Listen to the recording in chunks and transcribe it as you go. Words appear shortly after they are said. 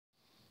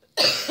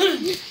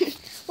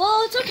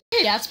Well, it's okay.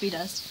 Gatsby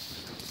does.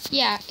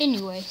 Yeah,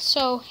 anyway,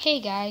 so, hey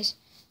guys,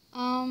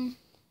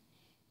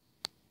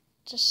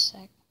 just a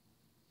sec.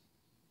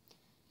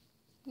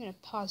 I'm gonna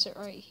pause it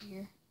right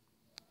here.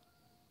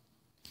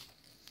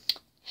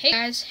 Hey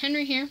guys,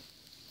 Henry here.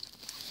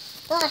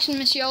 We're watching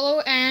Miss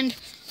Yellow, and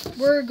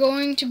we're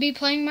going to be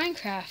playing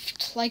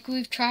Minecraft, like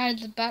we've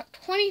tried about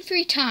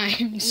 23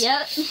 times.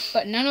 Yep.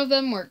 But none of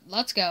them worked.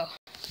 Let's go.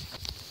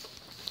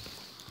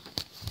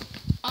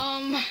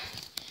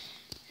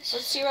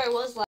 Let's see where I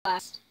was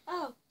last.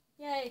 Oh,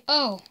 yay.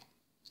 Oh,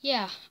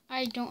 yeah,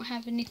 I don't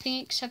have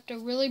anything except a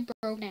really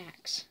broken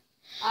axe.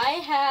 I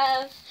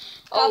have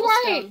cobblestone.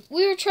 Oh, right,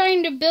 we were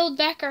trying to build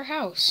back our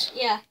house.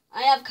 Yeah,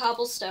 I have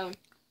cobblestone.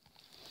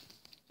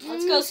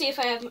 Let's go see if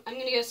I have... I'm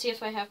going to go see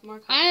if I have more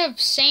cobblestone. I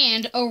have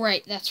sand. Oh,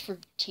 right, that's for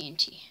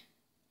TNT.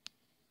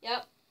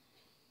 Yep.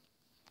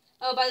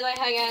 Oh, by the way,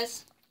 hi,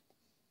 guys.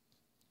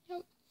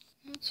 Yep,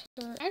 that's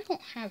for... I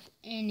don't have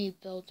any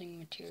building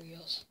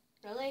materials.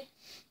 Really?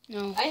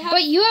 No. I have...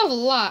 But you have a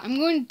lot. I'm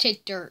going to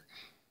take dirt.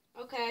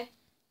 Okay.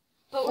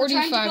 But we're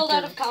trying to build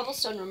out of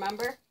cobblestone,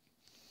 remember?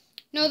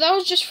 No, that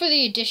was just for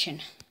the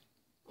addition.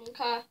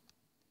 Okay.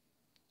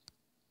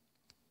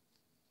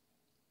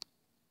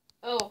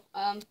 Oh,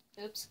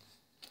 oops.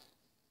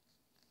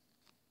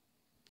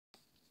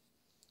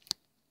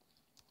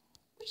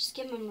 Which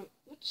skin am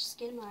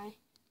I?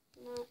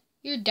 Not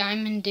You're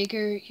Diamond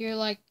Digger. You're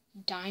like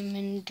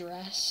Diamond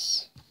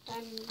Dress.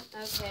 diamond.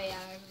 Okay, yeah,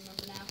 I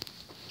remember now.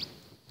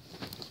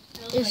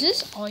 Is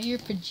this all your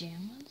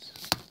pajamas?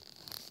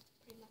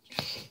 Pretty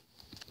much.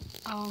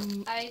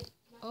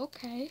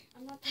 Okay.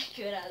 I'm not that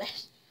good at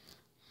it.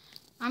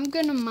 I'm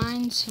gonna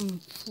mine some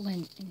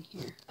flint in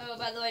here. Oh,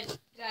 by the way,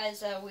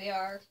 guys, we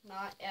are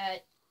not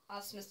at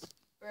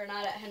we're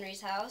not at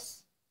Henry's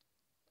house.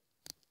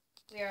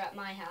 We are at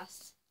my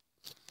house.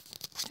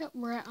 Yep,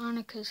 we're at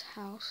Annika's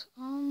house.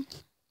 I'm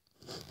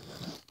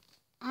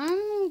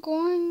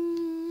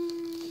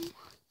going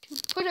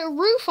to put a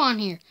roof on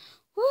here.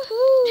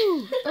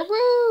 Woohoo! A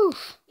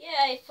roof!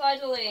 Yay,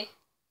 finally.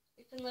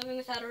 We've been living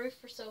without a roof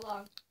for so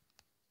long.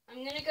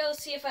 I'm gonna go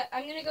see if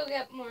I'm gonna go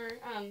get more,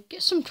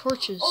 Get some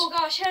torches. Oh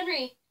gosh,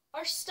 Henry!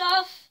 Our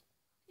stuff!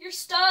 Your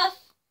stuff!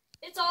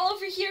 It's all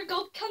over here.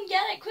 Come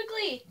get it,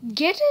 quickly!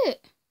 Get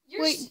it!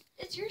 Wait.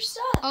 It's your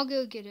stuff. I'll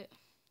go get it.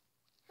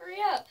 Hurry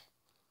up.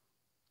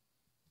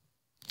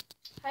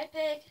 Hi,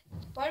 pig.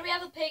 Why do we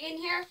have a pig in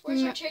here?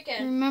 Where's your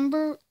chicken?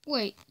 Remember?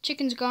 Wait,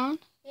 chicken's gone?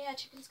 Yeah,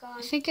 chicken's gone.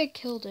 I think I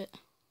killed it.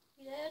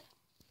 You did?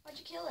 Why'd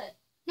you kill it?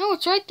 No,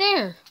 it's right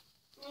there.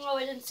 Oh,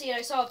 I didn't see it.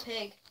 I saw a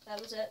pig.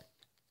 That was it.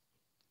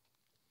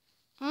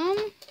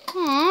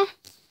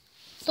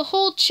 The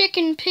whole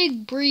chicken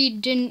pig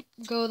breed didn't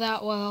go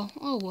that well.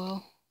 Oh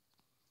well.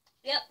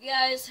 Yep,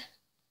 guys.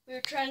 We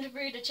were trying to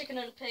breed a chicken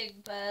and a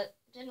pig, but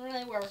it didn't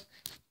really work.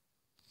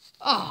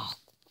 Oh,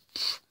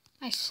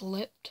 I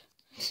slipped.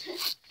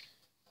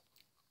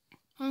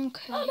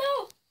 Okay. Oh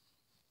no!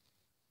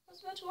 I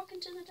was about to walk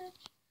into the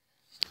ditch.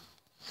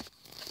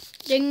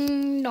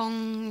 Ding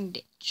dong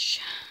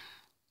ditch.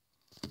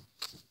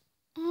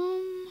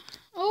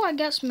 Oh, I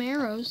got some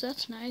arrows.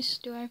 That's nice.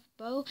 Do I have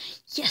a bow?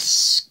 Yes,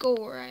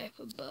 score. I have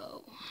a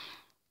bow.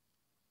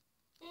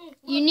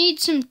 You need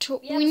some.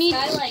 We need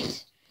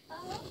skylight.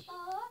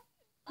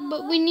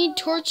 But we need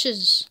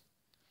torches.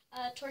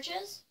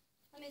 Torches?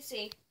 Let me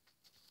see.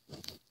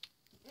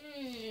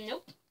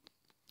 Nope.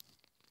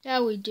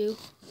 Yeah, we do.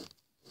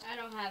 I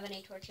don't have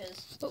any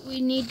torches. But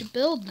we need to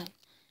build them.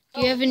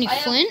 Do you have any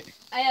flint?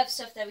 I have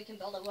stuff that we can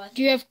build it with.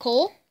 Do you have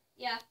coal?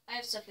 Yeah, I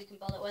have stuff we can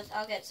build it with.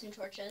 I'll get some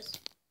torches.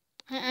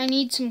 I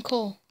need some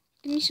coal.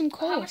 Give me some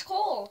coal. How much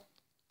coal?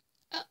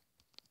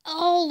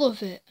 All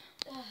of it.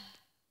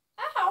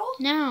 Ow.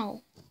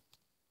 Now.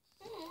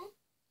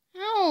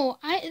 Ow.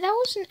 That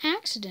was an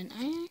accident.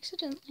 I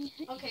accidentally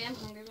hit you. Okay, I'm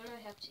hungry. What do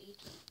I have to eat?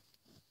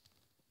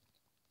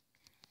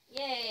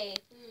 Yay,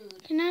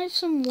 food. Can I have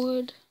some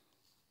wood?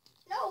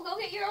 No, go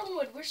get your own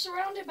wood. We're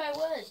surrounded by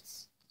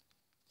woods.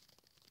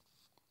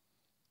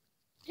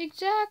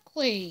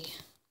 Exactly.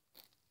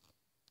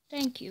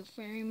 Thank you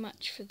very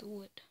much for the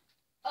wood.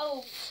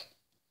 Oh.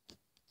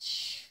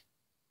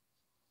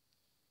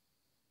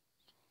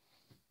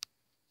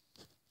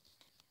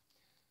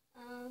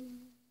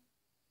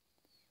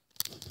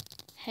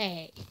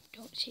 Hey,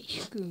 don't say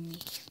screw me.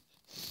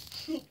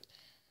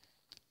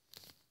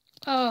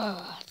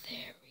 Oh,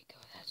 there we go.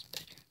 That's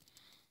better.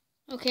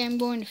 Okay, I'm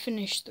going to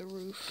finish the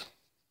roof.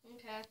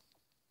 Okay.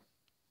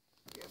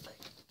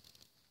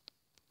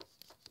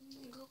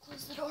 Go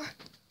close the door.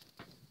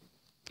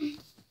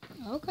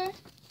 Okay.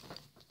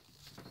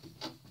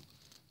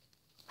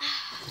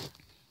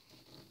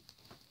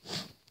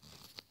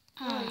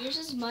 Oh, yours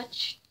is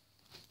much.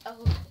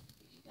 Oh,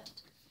 you got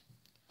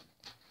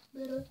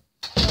little.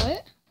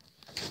 What?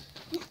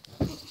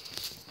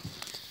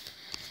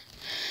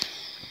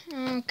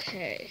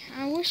 Okay.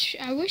 I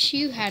wish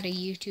you had a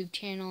YouTube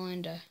channel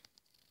and a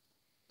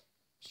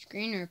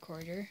screen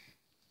recorder.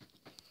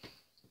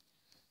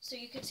 So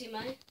you could see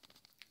mine?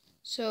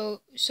 So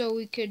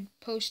we could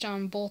post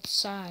on both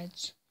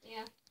sides.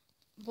 Yeah.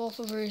 both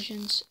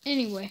versions.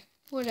 Anyway,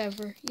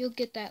 whatever. You'll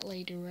get that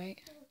later, right?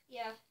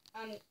 Yeah.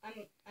 I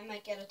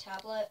might get a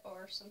tablet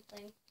or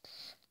something.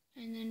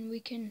 And then we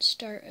can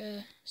start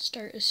a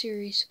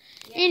series.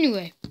 Yeah.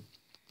 Anyway.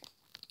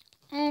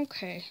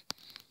 Okay.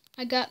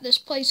 I got this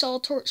place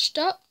all torched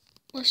up.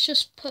 Let's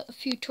just put a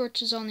few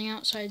torches on the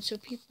outside so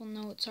people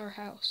know it's our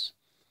house.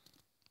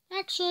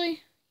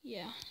 Actually,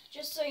 yeah.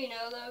 Just so you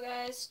know, though,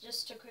 guys,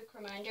 just a quick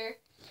reminder,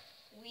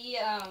 we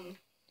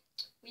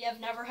have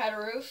never had a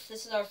roof.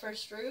 This is our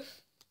first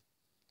roof,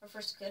 our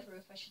first good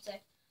roof, I should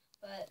say.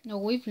 But no,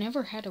 we've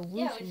never had a roof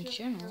yeah, in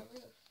general.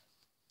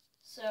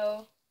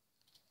 So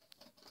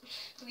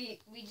we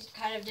just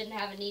kind of didn't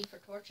have a need for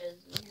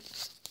torches.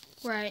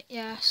 Right.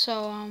 Yeah.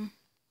 So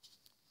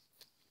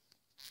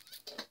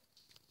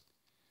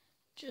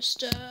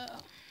just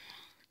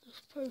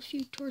put a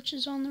few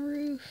torches on the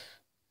roof.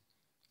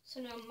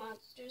 So no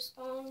monsters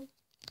spawn.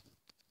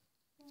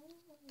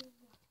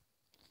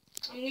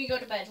 I'm gonna go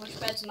to bed. Which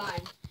bed's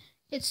mine?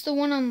 It's the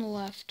one on the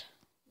left.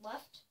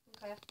 Left?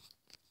 Okay.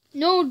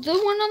 No, the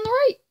one on the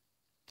right.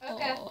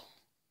 Okay. Oh.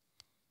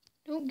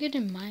 Don't get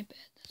in my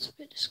bed. That's a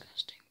bit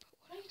disgusting. But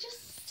what I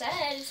just said,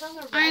 it's on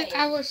the right.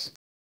 I was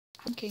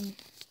thinking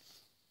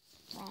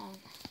wrong.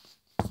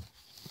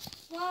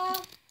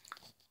 Well,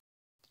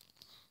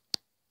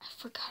 I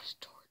forgot a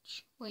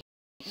torch. Wait.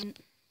 Okay.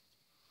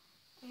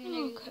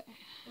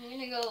 I'm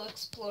gonna go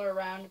explore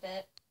around a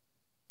bit.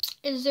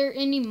 Is there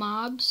any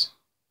mobs?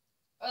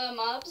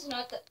 Mobs?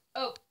 Not that.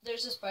 Oh,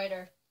 there's a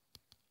spider.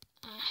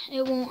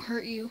 It won't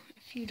hurt you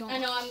if you don't. I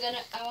know.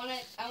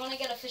 I wanna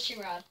get a fishing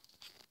rod.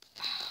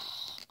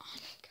 Oh my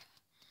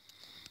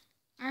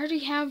god! I already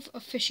have a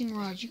fishing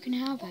rod. You can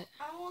have it.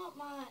 I want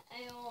my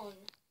own.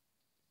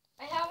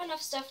 I have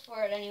enough stuff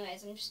for it,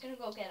 anyways. I'm just gonna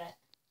go get it.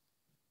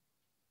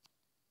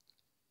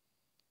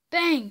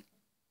 Bang!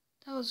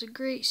 That was a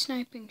great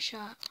sniping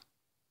shot.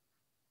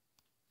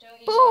 Don't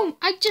you? Boom!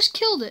 I just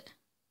killed it.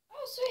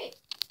 Oh, sweet.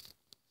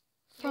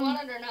 You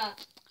want it or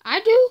not? I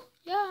do.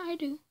 Yeah, I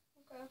do.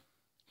 Okay.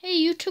 Hey,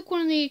 you took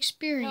one of the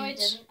experience. No, I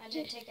didn't. I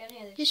didn't take any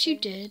of the Yes, you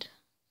did.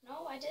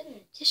 No, I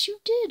didn't. Yes, you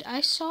did. I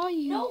saw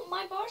you. No,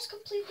 my bar's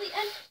completely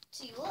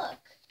empty.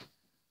 Look.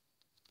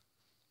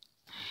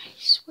 I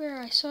swear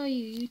I saw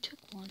you. You took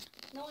one.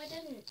 No, I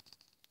didn't.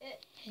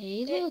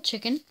 Hey, little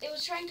chicken. It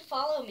was trying to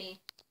follow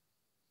me.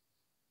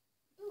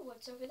 Ooh,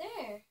 what's over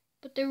there?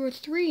 But there were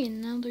 3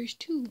 and now there's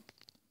 2.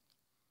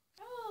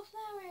 Oh,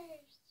 flowers.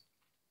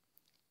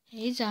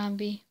 Hey,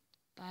 zombie.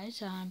 Bye,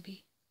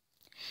 zombie.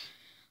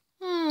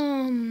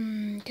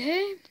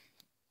 Okay.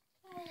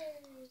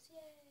 Flowers,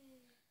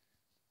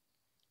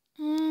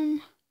 yay.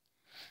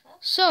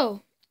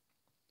 So,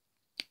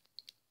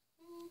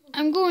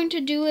 I'm going to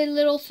do a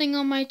little thing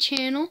on my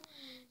channel.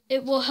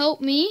 It will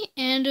help me,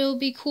 and it'll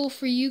be cool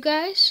for you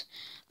guys.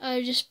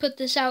 Just put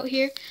this out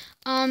here.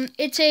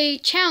 It's a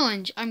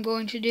challenge I'm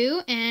going to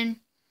do, and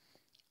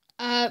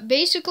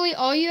basically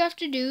all you have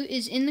to do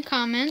is in the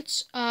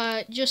comments,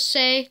 just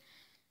say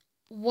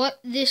what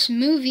this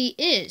movie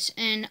is.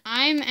 And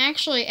I'm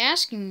actually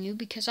asking you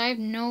because I have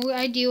no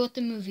idea what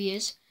the movie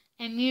is,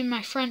 and me and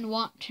my friend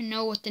want to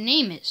know what the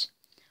name is.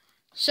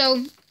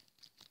 So,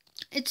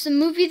 it's the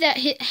movie that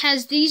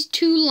has these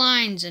 2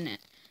 lines in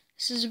it.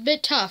 This is a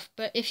bit tough,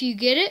 but if you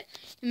get it,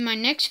 in my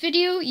next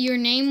video, your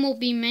name will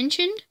be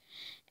mentioned.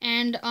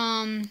 And,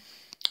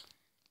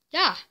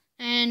 yeah.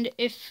 And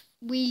if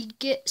we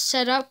get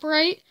set up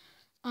right,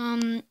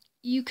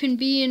 you can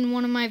be in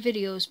one of my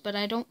videos, but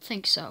I don't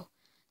think so.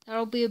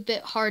 That'll be a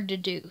bit hard to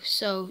do.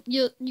 So,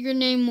 your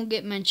name will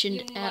get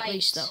mentioned at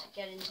least, though.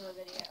 Get into a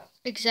video.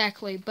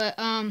 Exactly, but,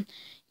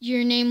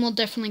 your name will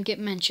definitely get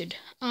mentioned.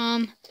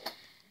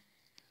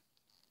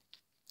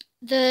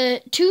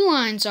 The 2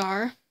 lines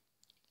are,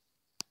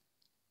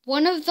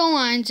 one of the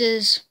lines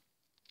is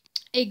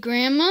a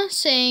grandma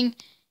saying,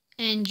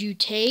 and you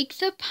take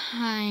the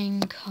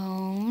pine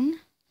cone,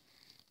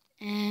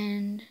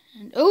 and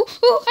oh,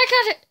 I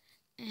got it!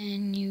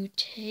 And you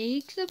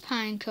take the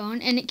pine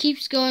cone, and it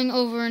keeps going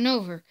over and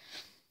over.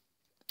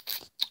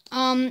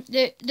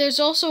 There's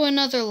also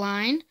another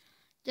line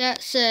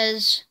that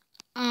says,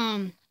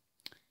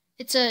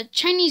 it's a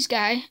Chinese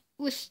guy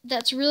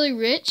that's really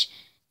rich,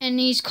 and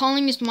he's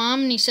calling his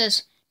mom, and he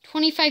says,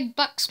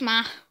 $25,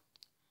 ma.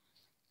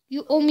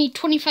 You owe me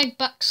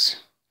 $25.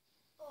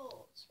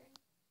 Oh, that's right.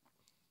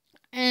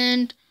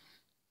 And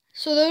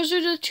so those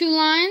are the 2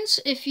 lines.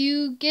 If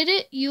you get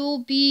it,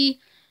 you'll be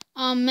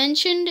at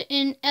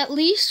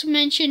least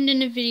mentioned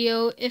in a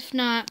video. If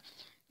not,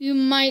 you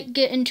might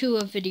get into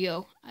a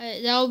video.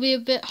 That'll be a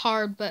bit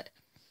hard, but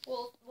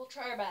we'll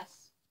try our best.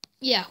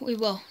 Yeah, we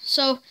will.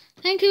 So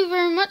thank you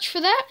very much for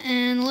that,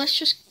 and let's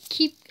just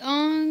keep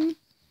on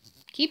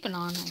keeping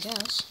on, I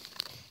guess.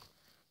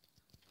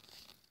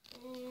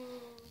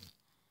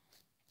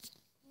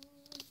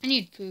 I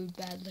need food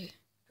badly.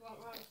 You want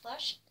rotten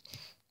flesh?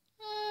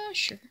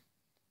 Sure.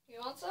 You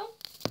want some?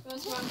 You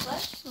want some rotten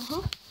flesh?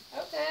 Uh-huh.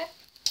 Okay.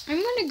 I'm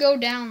gonna go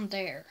down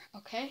there,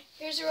 okay?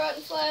 Here's your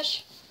rotten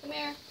flesh. Come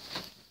here.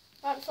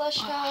 Rotten flesh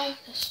time.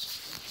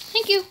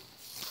 Thank you.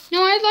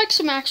 No, I'd like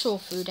some actual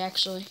food,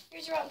 actually.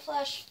 Here's your rotten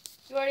flesh.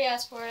 You already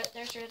asked for it.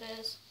 There sure it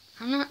is.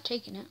 I'm not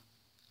taking it.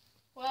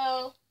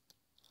 Well,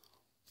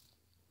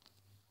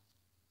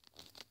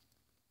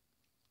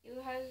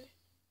 you have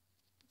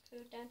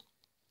food then.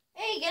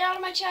 Hey, get out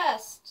of my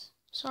chest!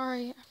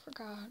 Sorry, I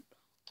forgot.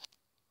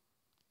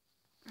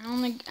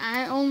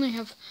 I only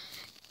have.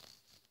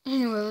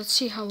 Anyway, let's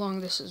see how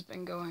long this has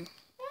been going.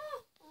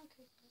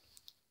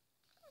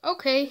 Okay.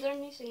 Okay. Is there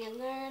anything in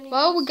there?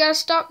 Well, we gotta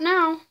stop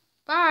now.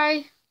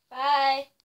 Bye. Bye.